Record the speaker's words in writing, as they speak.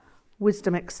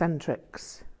Wisdom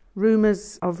Eccentrics,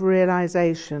 Rumours of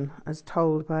Realisation as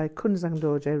told by Künzang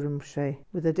Dorje Rinpoche,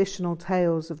 with additional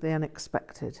tales of the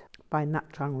unexpected by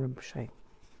Ngak'chang Rinpoche.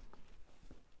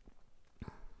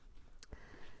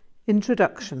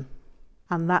 Introduction,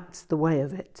 and that's the way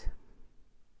of it.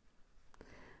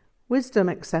 Wisdom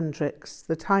Eccentrics,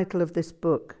 the title of this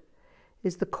book,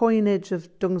 is the coinage of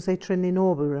Dzogchen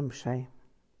Rinpoche.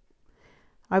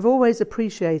 I've always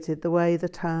appreciated the way the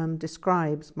term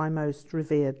describes my most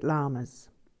revered lamas.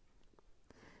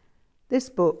 This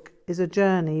book is a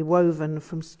journey woven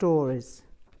from stories.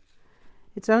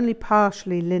 It's only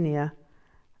partially linear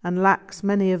and lacks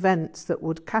many events that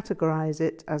would categorize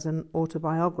it as an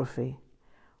autobiography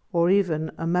or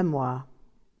even a memoir.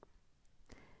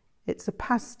 It's a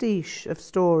pastiche of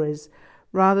stories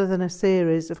rather than a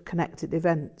series of connected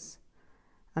events,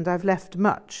 and I've left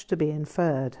much to be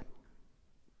inferred.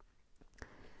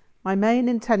 My main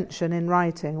intention in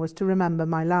writing was to remember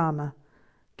my Lama,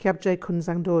 Kyabje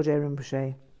Künzang Dorje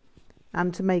Rinpoche,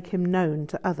 and to make him known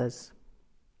to others.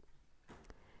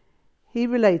 He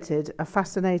related a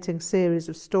fascinating series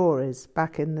of stories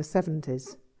back in the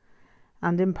 70s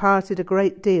and imparted a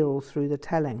great deal through the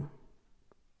telling.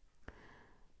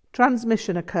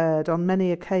 Transmission occurred on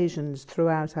many occasions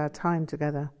throughout our time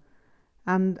together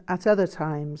and at other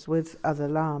times with other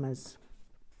lamas.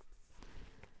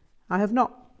 I have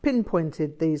not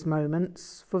pinpointed these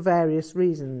moments for various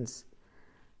reasons,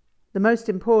 the most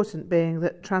important being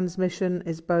that transmission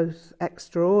is both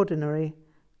extraordinary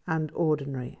and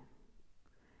ordinary.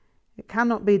 It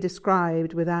cannot be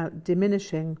described without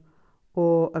diminishing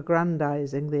or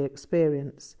aggrandizing the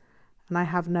experience, and I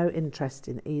have no interest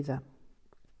in either.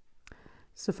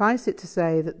 Suffice it to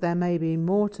say that there may be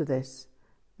more to this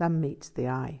than meets the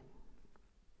eye.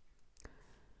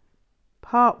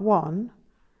 Part 1,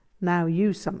 Now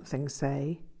You Something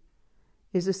Say,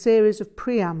 is a series of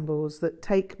preambles that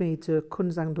take me to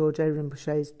Künzang Dorje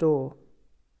Rinpoche's door.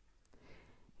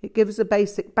 It gives a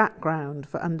basic background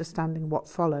for understanding what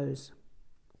follows.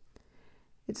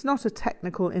 It's not a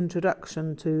technical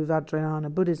introduction to Vajrayana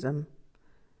Buddhism.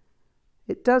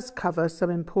 It does cover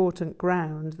some important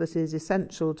ground that is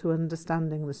essential to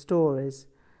understanding the stories,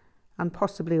 and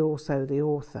possibly also the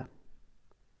author.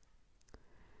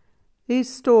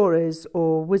 These stories,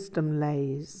 or wisdom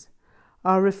lays,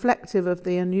 are reflective of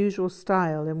the unusual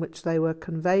style in which they were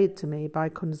conveyed to me by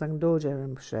Künzang Dorje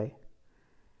Rinpoche,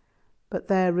 but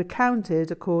they're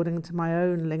recounted according to my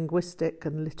own linguistic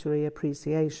and literary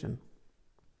appreciation.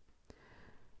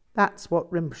 That's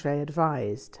what Rinpoche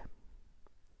advised.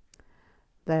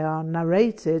 They are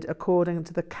narrated according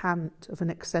to the cant of an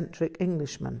eccentric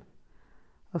Englishman,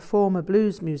 a former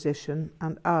blues musician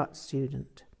and art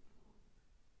student.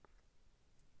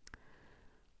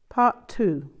 Part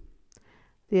 2,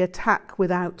 The Attack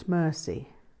Without Mercy,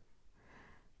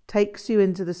 takes you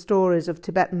into the stories of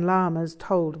Tibetan lamas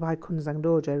told by Künzang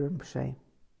Dorje Rinpoche.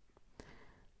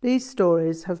 These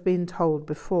stories have been told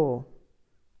before,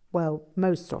 well,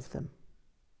 most of them.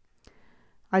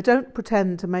 I don't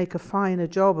pretend to make a finer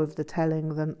job of the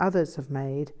telling than others have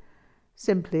made,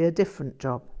 simply a different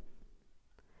job.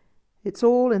 It's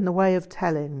all in the way of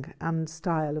telling and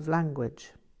style of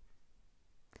language.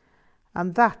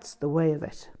 And that's the way of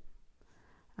it,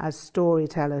 as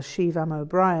storyteller Shivam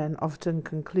O'Brien often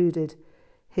concluded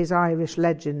his Irish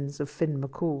legends of Finn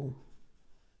McCool.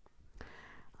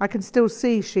 I can still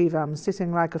see Shivam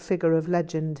sitting like a figure of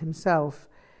legend himself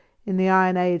in the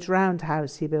Iron Age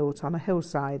roundhouse he built on a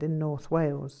hillside in North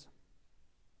Wales.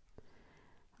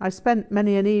 I spent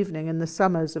many an evening in the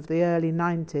summers of the early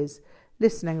 90s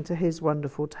listening to his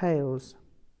wonderful tales.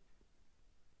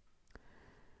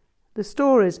 The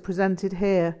stories presented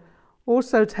here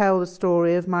also tell the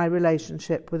story of my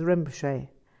relationship with Rinpoche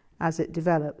as it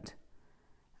developed,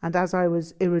 and as I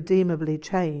was irredeemably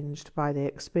changed by the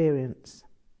experience.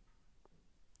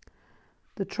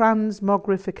 The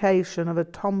transmogrification of a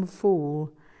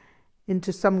tomfool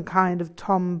into some kind of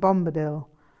Tom Bombadil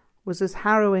was as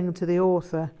harrowing to the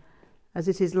author as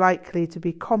it is likely to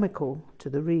be comical to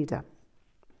the reader.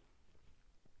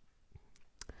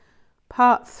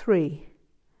 Part 3,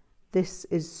 This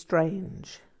is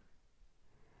Strange,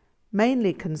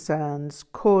 mainly concerns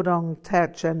Kordong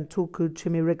Terchen Tulku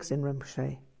Chhi'méd Rig'dzin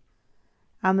Rinpoche,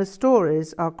 and the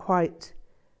stories are quite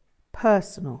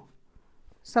personal,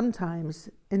 sometimes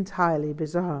entirely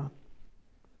bizarre.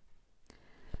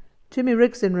 Chhi'méd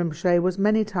Rig'dzin Rinpoche was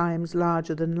many times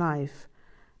larger than life,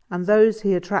 and those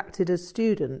he attracted as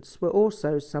students were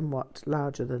also somewhat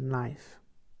larger than life.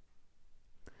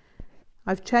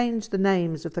 I've changed the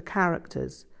names of the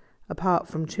characters, apart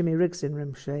from Chhi'méd Rig'dzin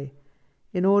Rinpoche,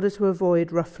 in order to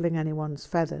avoid ruffling anyone's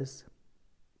feathers.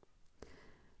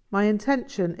 My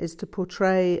intention is to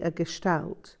portray a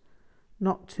gestalt,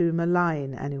 not to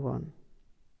malign anyone.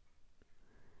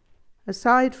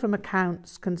 Aside from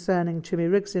accounts concerning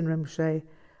Chhi'méd Rig'dzin Rinpoche,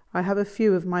 I have a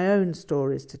few of my own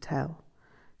stories to tell,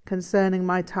 concerning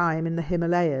my time in the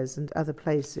Himalayas and other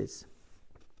places.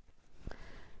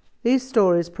 These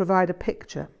stories provide a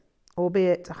picture,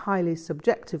 albeit a highly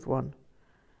subjective one,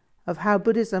 of how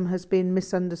Buddhism has been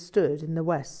misunderstood in the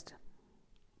West.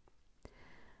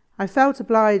 I felt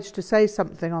obliged to say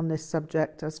something on this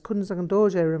subject, as Künzang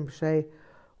Dorje Rinpoche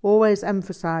always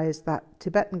emphasized that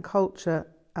Tibetan culture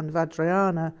and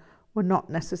Vajrayana were not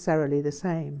necessarily the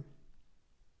same.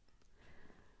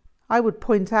 I would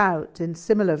point out, in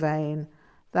similar vein,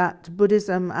 that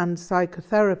Buddhism and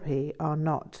psychotherapy are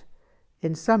not,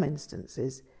 in some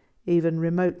instances, even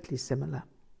remotely similar.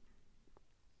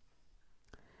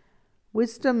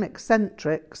 Wisdom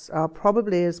eccentrics are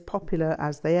probably as popular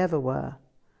as they ever were,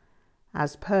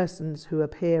 as persons who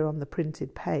appear on the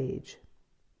printed page.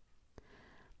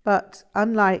 But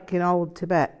unlike in old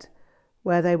Tibet,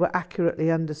 where they were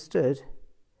accurately understood,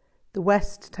 the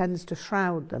West tends to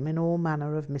shroud them in all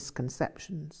manner of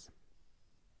misconceptions.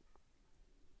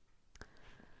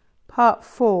 Part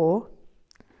 4,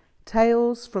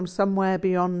 Tales from Somewhere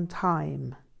Beyond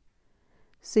Time,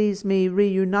 sees me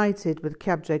reunited with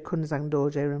Kyabje Künzang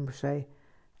Dorje Rinpoche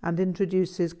and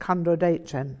introduces Khandro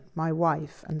Dechen, my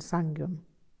wife, and Sangyum.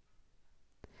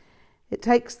 It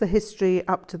takes the history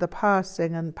up to the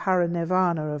passing and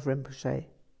parinirvana of Rinpoche.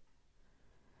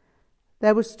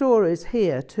 There were stories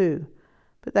here too,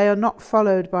 but they are not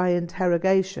followed by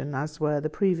interrogation as were the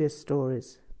previous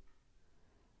stories.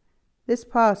 This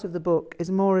part of the book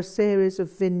is more a series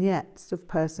of vignettes of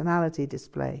personality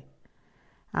display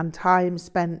and time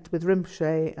spent with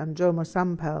Rinpoche and Jomo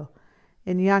Sampel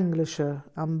in Yanglashe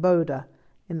and Bodha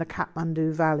in the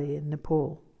Kathmandu Valley in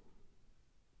Nepal.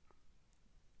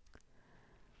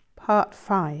 Part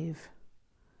 5,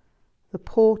 The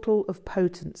Portal of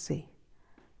Potency,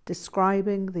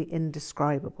 Describing the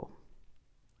Indescribable,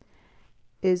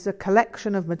 is a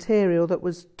collection of material that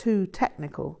was too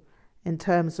technical in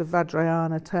terms of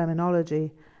Vajrayana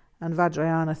terminology and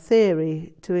Vajrayana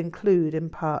theory to include in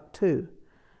Part 2,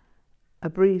 a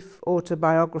brief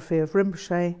autobiography of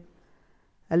Rinpoche,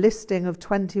 a listing of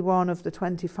 21 of the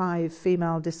 25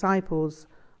 female disciples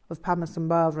of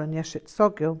Padmasambhava and Yeshe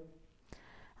Tsogyal,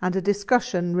 and a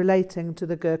discussion relating to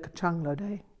the Gurkha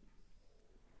Changlode.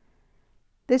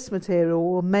 This material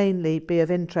will mainly be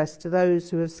of interest to those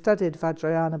who have studied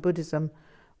Vajrayana Buddhism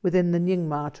within the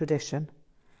Nyingma tradition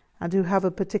and who have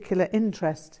a particular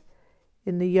interest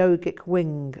in the yogic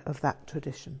wing of that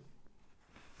tradition.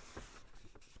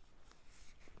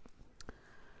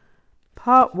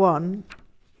 Part 1,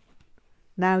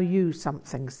 Now You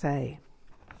Something Say.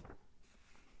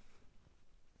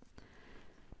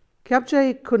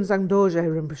 Kyabje Künzang Dorje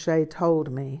Rinpoche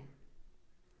told me,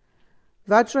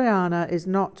 Vajrayana is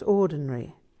not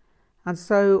ordinary, and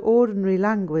so ordinary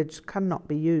language cannot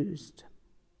be used.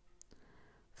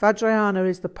 Vajrayana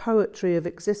is the poetry of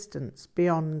existence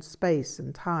beyond space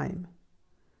and time.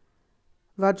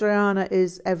 Vajrayana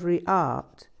is every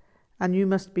art, and you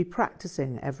must be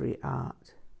practicing every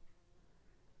art.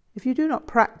 If you do not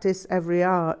practice every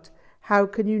art, how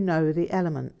can you know the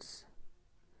elements?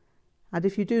 And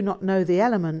if you do not know the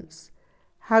elements,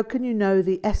 how can you know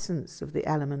the essence of the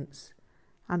elements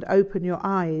and open your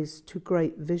eyes to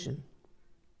great vision?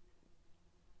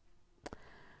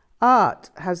 Art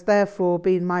has therefore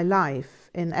been my life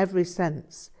in every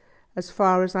sense, as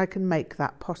far as I can make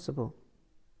that possible.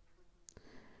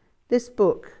 This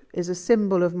book is a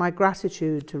symbol of my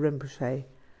gratitude to Rinpoche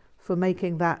for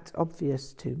making that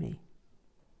obvious to me.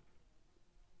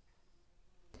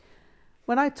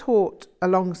 When I taught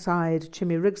alongside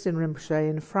Chhi'méd Rig'dzin Rinpoche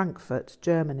in Frankfurt,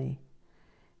 Germany,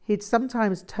 he'd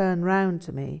sometimes turn round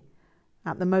to me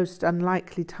at the most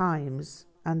unlikely times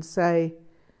and say,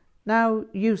 "Now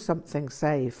you something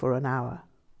say for an hour."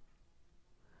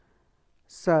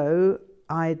 So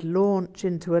I'd launch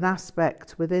into an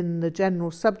aspect within the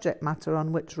general subject matter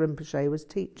on which Rinpoche was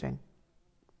teaching.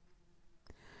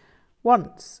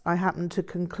 Once I happened to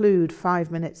conclude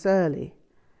 5 minutes early,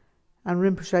 and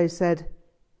Rinpoche said,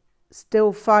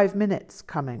 "Still 5 minutes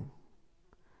coming."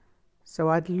 So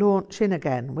I'd launch in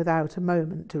again without a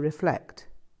moment to reflect.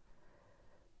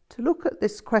 To look at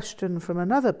this question from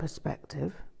another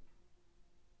perspective,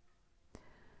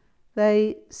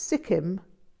 they seek him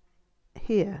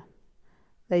here,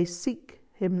 they seek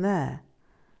him there,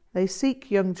 they seek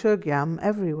Yung Chogyam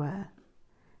everywhere.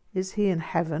 Is he in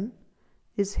heaven?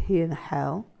 Is he in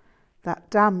hell? that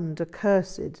damned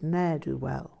accursed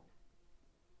ne'er-do-well.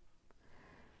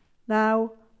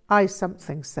 Now I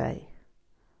something say,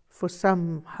 for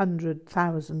some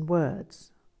 100,000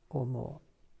 words or more.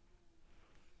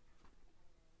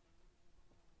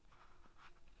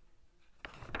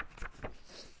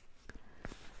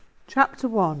 Chapter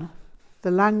 1.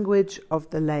 The Language of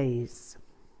the Lays.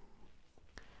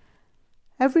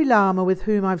 Every Lama with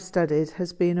whom I've studied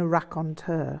has been a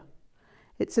raconteur.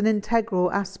 It's an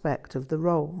integral aspect of the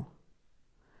role.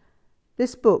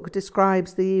 This book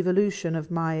describes the evolution of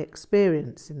my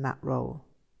experience in that role.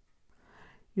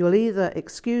 You'll either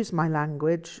excuse my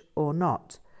language or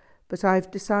not, but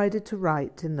I've decided to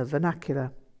write in the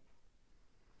vernacular.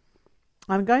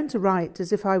 I'm going to write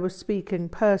as if I were speaking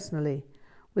personally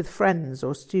with friends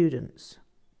or students.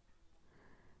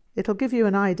 It'll give you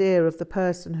an idea of the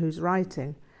person who's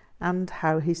writing and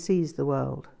how he sees the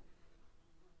world.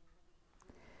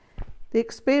 The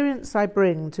experience I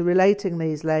bring to relating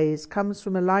these lays comes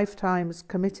from a lifetime's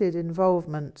committed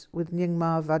involvement with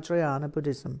Nyingma Vajrayana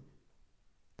Buddhism.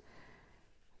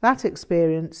 That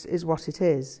experience is what it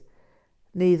is,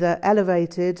 neither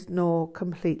elevated nor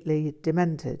completely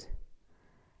demented,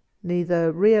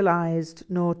 neither realised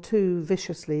nor too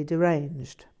viciously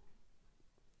deranged.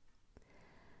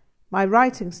 My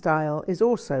writing style is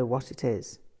also what it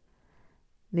is,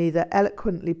 neither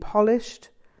eloquently polished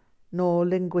nor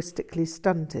linguistically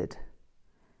stunted,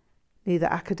 neither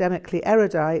academically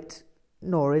erudite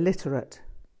nor illiterate.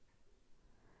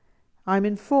 I'm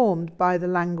informed by the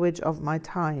language of my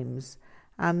times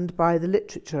and by the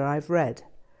literature I've read,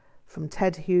 from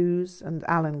Ted Hughes and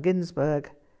Allen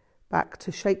Ginsberg back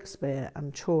to Shakespeare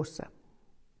and Chaucer.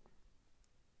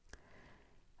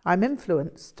 I'm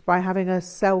influenced by having a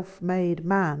self-made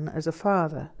man as a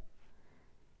father.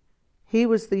 He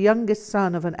was the youngest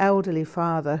son of an elderly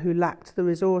father who lacked the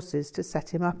resources to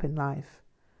set him up in life.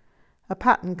 A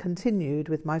pattern continued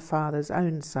with my father's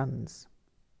own sons.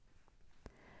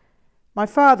 My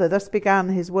father thus began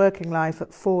his working life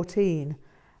at 14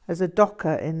 as a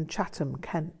docker in Chatham,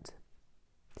 Kent.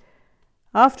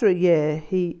 After a year,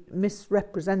 he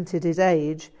misrepresented his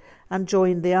age and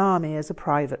joined the army as a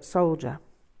private soldier.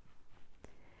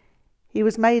 He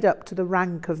was made up to the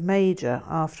rank of major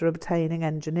after obtaining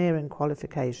engineering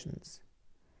qualifications.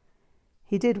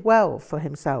 He did well for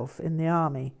himself in the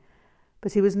army,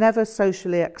 but he was never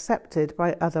socially accepted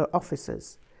by other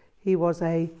officers. He was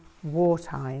a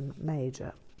wartime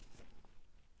major.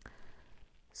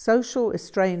 Social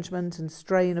estrangement and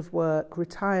strain of work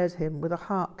retired him with a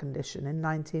heart condition in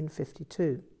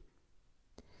 1952.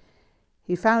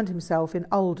 He found himself in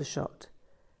Aldershot,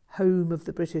 home of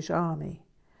the British Army,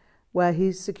 where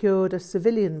he secured a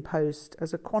civilian post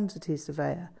as a quantity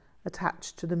surveyor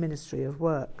attached to the Ministry of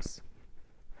Works.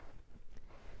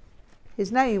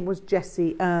 His name was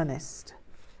Jesse Ernest,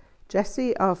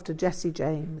 Jesse after Jesse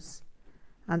James,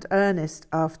 and Ernest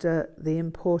after the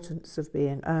importance of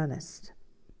being earnest.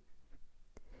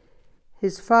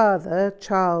 His father,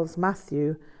 Charles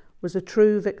Matthew, was a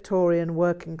true Victorian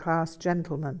working-class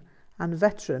gentleman and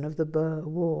veteran of the Boer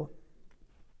War.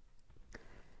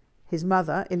 His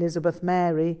mother, Elizabeth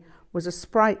Mary, was a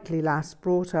sprightly lass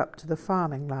brought up to the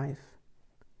farming life.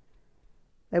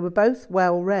 They were both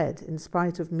well read in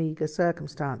spite of meagre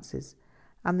circumstances,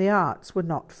 and the arts were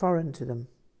not foreign to them.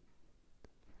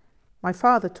 My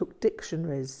father took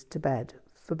dictionaries to bed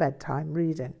for bedtime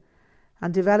reading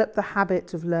and developed the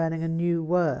habit of learning a new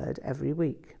word every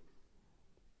week.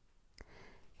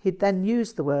 He'd then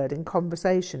use the word in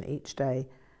conversation each day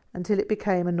until it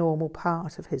became a normal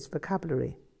part of his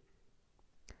vocabulary.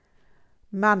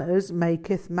 Manners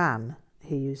maketh man,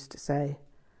 he used to say,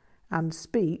 and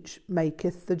speech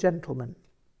maketh the gentleman.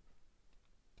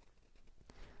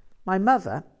 My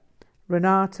mother,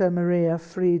 Renata Maria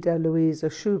Frieda Louisa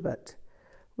Schubert,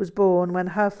 was born when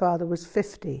her father was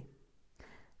 50,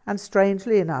 and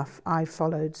strangely enough I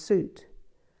followed suit,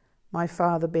 my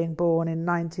father being born in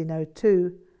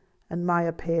 1902 and my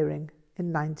appearing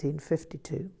in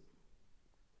 1952.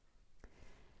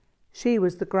 She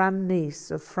was the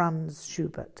grandniece of Franz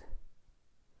Schubert.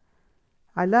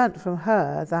 I learnt from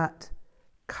her that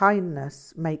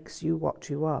kindness makes you what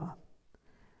you are,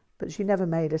 but she never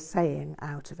made a saying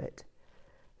out of it.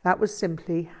 That was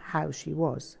simply how she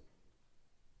was.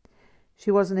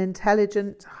 She was an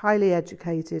intelligent, highly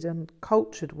educated and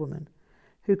cultured woman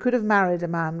who could have married a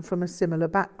man from a similar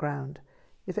background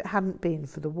if it hadn't been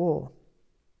for the war.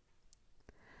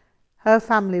 Her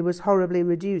family was horribly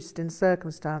reduced in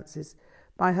circumstances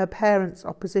by her parents'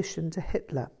 opposition to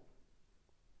Hitler.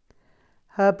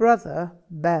 Her brother,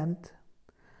 Bernd,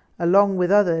 along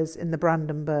with others in the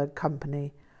Brandenburg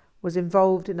Company, was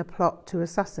involved in a plot to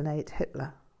assassinate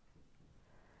Hitler.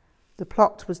 The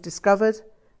plot was discovered,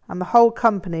 and the whole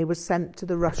company was sent to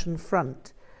the Russian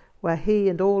front, where he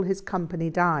and all his company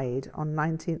died on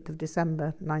 19th of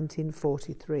December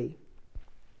 1943.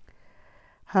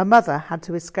 Her mother had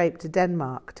to escape to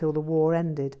Denmark till the war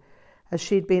ended, as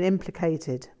she'd been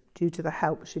implicated due to the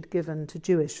help she'd given to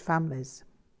Jewish families.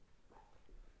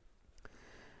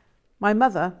 My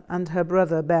mother and her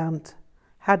brother Bernd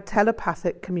had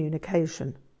telepathic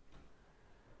communication.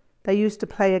 They used to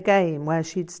play a game where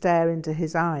she'd stare into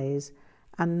his eyes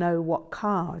and know what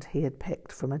card he had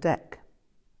picked from a deck.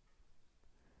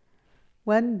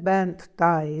 When Bernd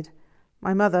died,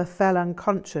 my mother fell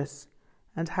unconscious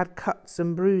and had cuts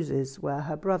and bruises where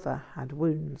her brother had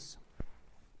wounds.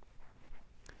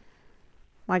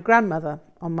 My grandmother,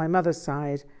 on my mother's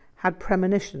side, had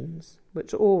premonitions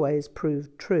which always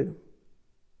proved true.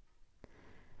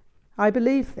 I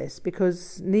believe this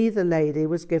because neither lady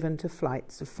was given to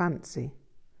flights of fancy.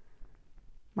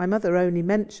 My mother only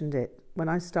mentioned it when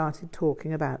I started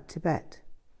talking about Tibet.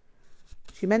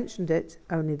 She mentioned it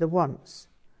only the once,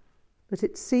 but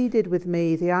it seeded with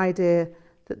me the idea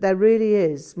that there really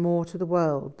is more to the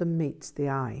world than meets the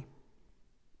eye.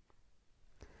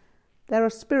 There are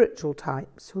spiritual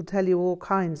types who'll tell you all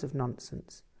kinds of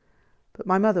nonsense, but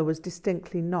my mother was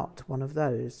distinctly not one of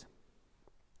those.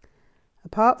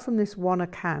 Apart from this one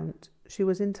account, she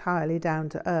was entirely down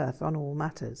to earth on all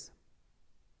matters.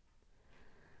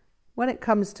 When it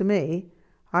comes to me,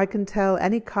 I can tell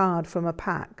any card from a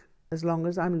pack as long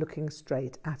as I'm looking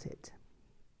straight at it.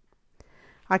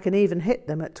 I can even hit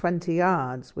them at 20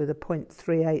 yards with a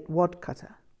 .38 wad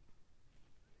cutter.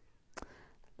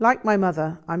 Like my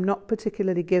mother, I'm not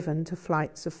particularly given to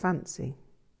flights of fancy.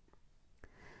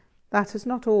 That has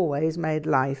not always made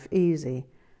life easy.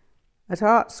 At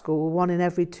art school, 1 in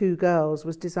every 2 girls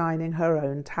was designing her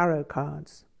own tarot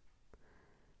cards.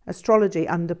 Astrology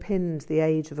underpinned the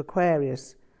age of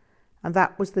Aquarius, and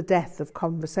that was the death of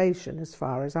conversation as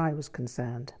far as I was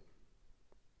concerned.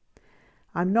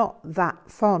 I'm not that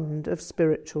fond of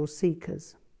spiritual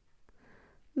seekers.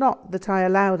 Not that I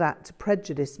allow that to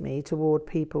prejudice me toward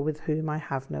people with whom I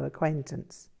have no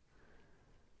acquaintance.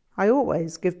 I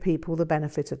always give people the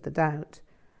benefit of the doubt,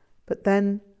 but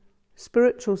then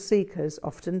spiritual seekers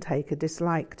often take a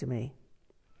dislike to me.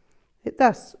 It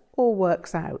thus all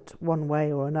works out one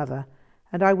way or another,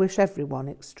 and I wish everyone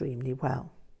extremely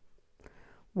well.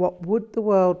 What would the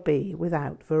world be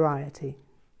without variety?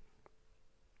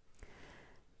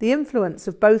 The influence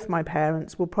of both my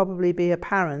parents will probably be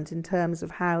apparent in terms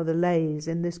of how the lays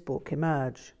in this book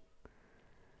emerge.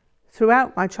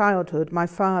 Throughout my childhood, my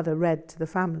father read to the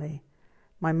family,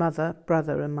 my mother,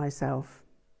 brother, and myself.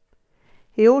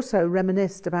 He also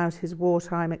reminisced about his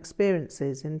wartime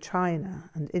experiences in China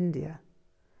and India.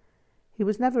 He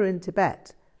was never in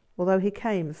Tibet, although he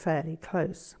came fairly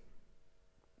close.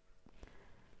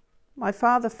 My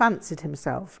father fancied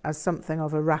himself as something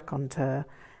of a raconteur,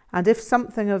 and if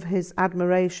something of his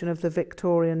admiration of the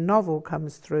Victorian novel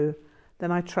comes through,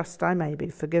 then I trust I may be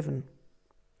forgiven.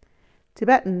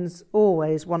 Tibetans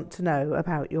always want to know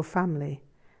about your family,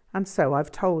 and so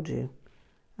I've told you,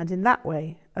 and in that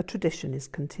way a tradition is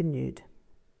continued.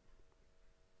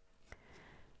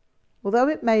 Although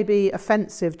it may be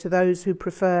offensive to those who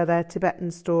prefer their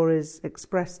Tibetan stories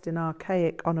expressed in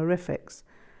archaic honorifics,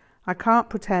 I can't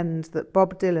pretend that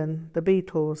Bob Dylan, the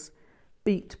Beatles,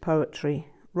 beat poetry,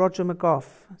 Roger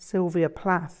McGough, Sylvia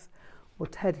Plath, or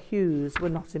Ted Hughes were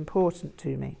not important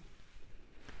to me.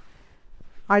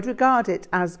 I'd regard it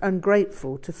as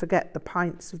ungrateful to forget the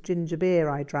pints of ginger beer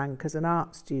I drank as an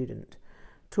art student,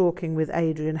 talking with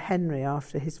Adrian Henry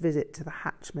after his visit to the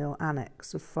Hatchmill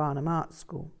Annex of Farnham Art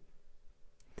School.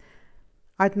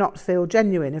 I'd not feel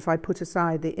genuine if I put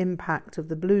aside the impact of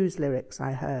the blues lyrics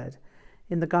I heard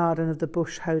in the garden of the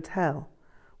Bush Hotel,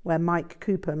 where Mike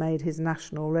Cooper made his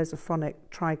national resophonic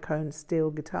tricone steel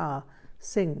guitar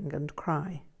sing and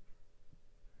cry.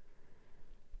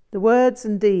 The words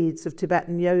and deeds of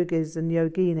Tibetan yogis and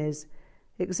yoginis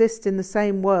exist in the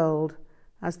same world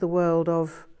as the world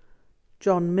of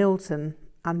John Milton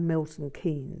and Milton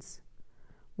Keynes,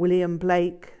 William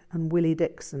Blake and Willie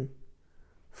Dixon,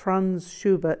 Franz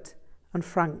Schubert and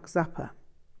Frank Zappa,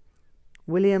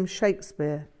 William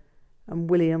Shakespeare and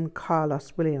William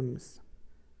Carlos Williams.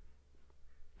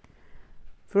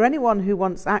 For anyone who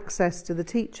wants access to the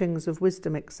teachings of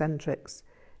wisdom eccentrics,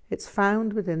 it's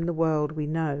found within the world we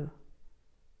know.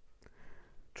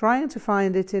 Trying to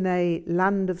find it in a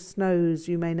land of snows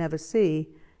you may never see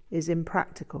is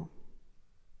impractical.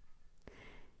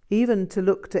 Even to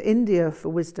look to India for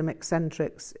wisdom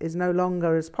eccentrics is no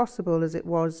longer as possible as it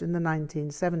was in the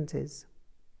 1970s.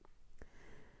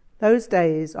 Those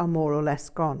days are more or less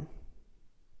gone.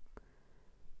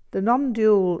 The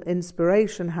non-dual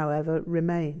inspiration, however,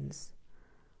 remains,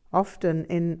 often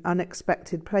in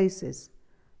unexpected places,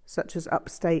 such as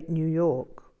upstate New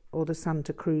York or the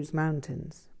Santa Cruz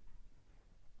Mountains.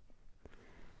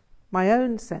 My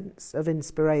own sense of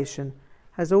inspiration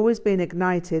has always been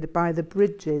ignited by the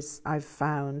bridges I've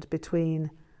found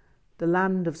between the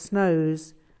land of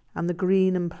snows and the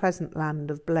green and pleasant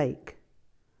land of Blake,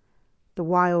 the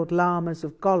wild Lamas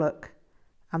of Golok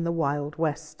and the Wild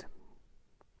West.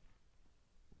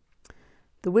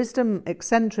 The wisdom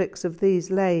eccentrics of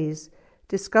these lays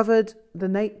discovered the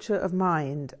nature of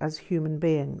mind as human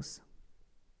beings.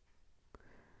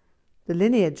 The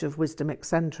lineage of wisdom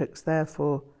eccentrics,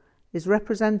 therefore, is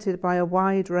represented by a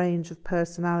wide range of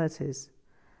personalities,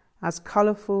 as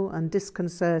colourful and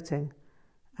disconcerting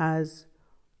as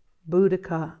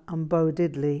Boudica and Bo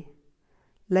Diddley,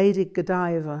 Lady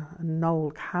Godiva and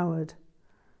Noel Coward,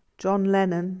 John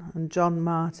Lennon and John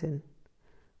Martin,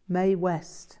 Mae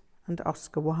West and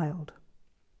Oscar Wilde.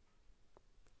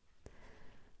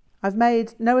 I've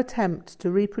made no attempt to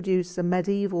reproduce a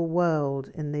medieval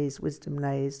world in these wisdom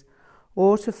lays,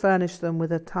 or to furnish them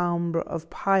with a timbre of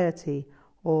piety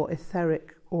or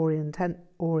etheric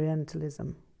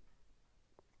Orientalism.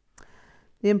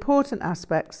 The important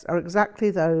aspects are exactly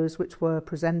those which were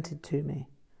presented to me,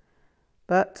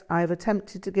 but I have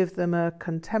attempted to give them a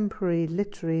contemporary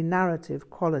literary narrative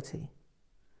quality.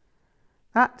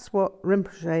 That's what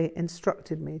Rinpoche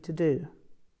instructed me to do.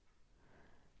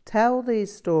 Tell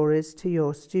these stories to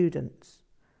your students.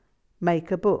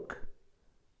 Make a book,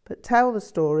 but tell the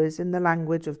stories in the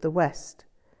language of the West,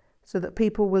 so that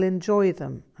people will enjoy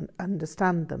them and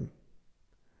understand them.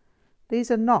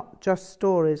 These are not just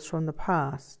stories from the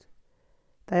past.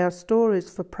 They are stories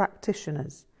for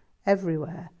practitioners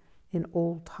everywhere in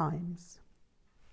all times.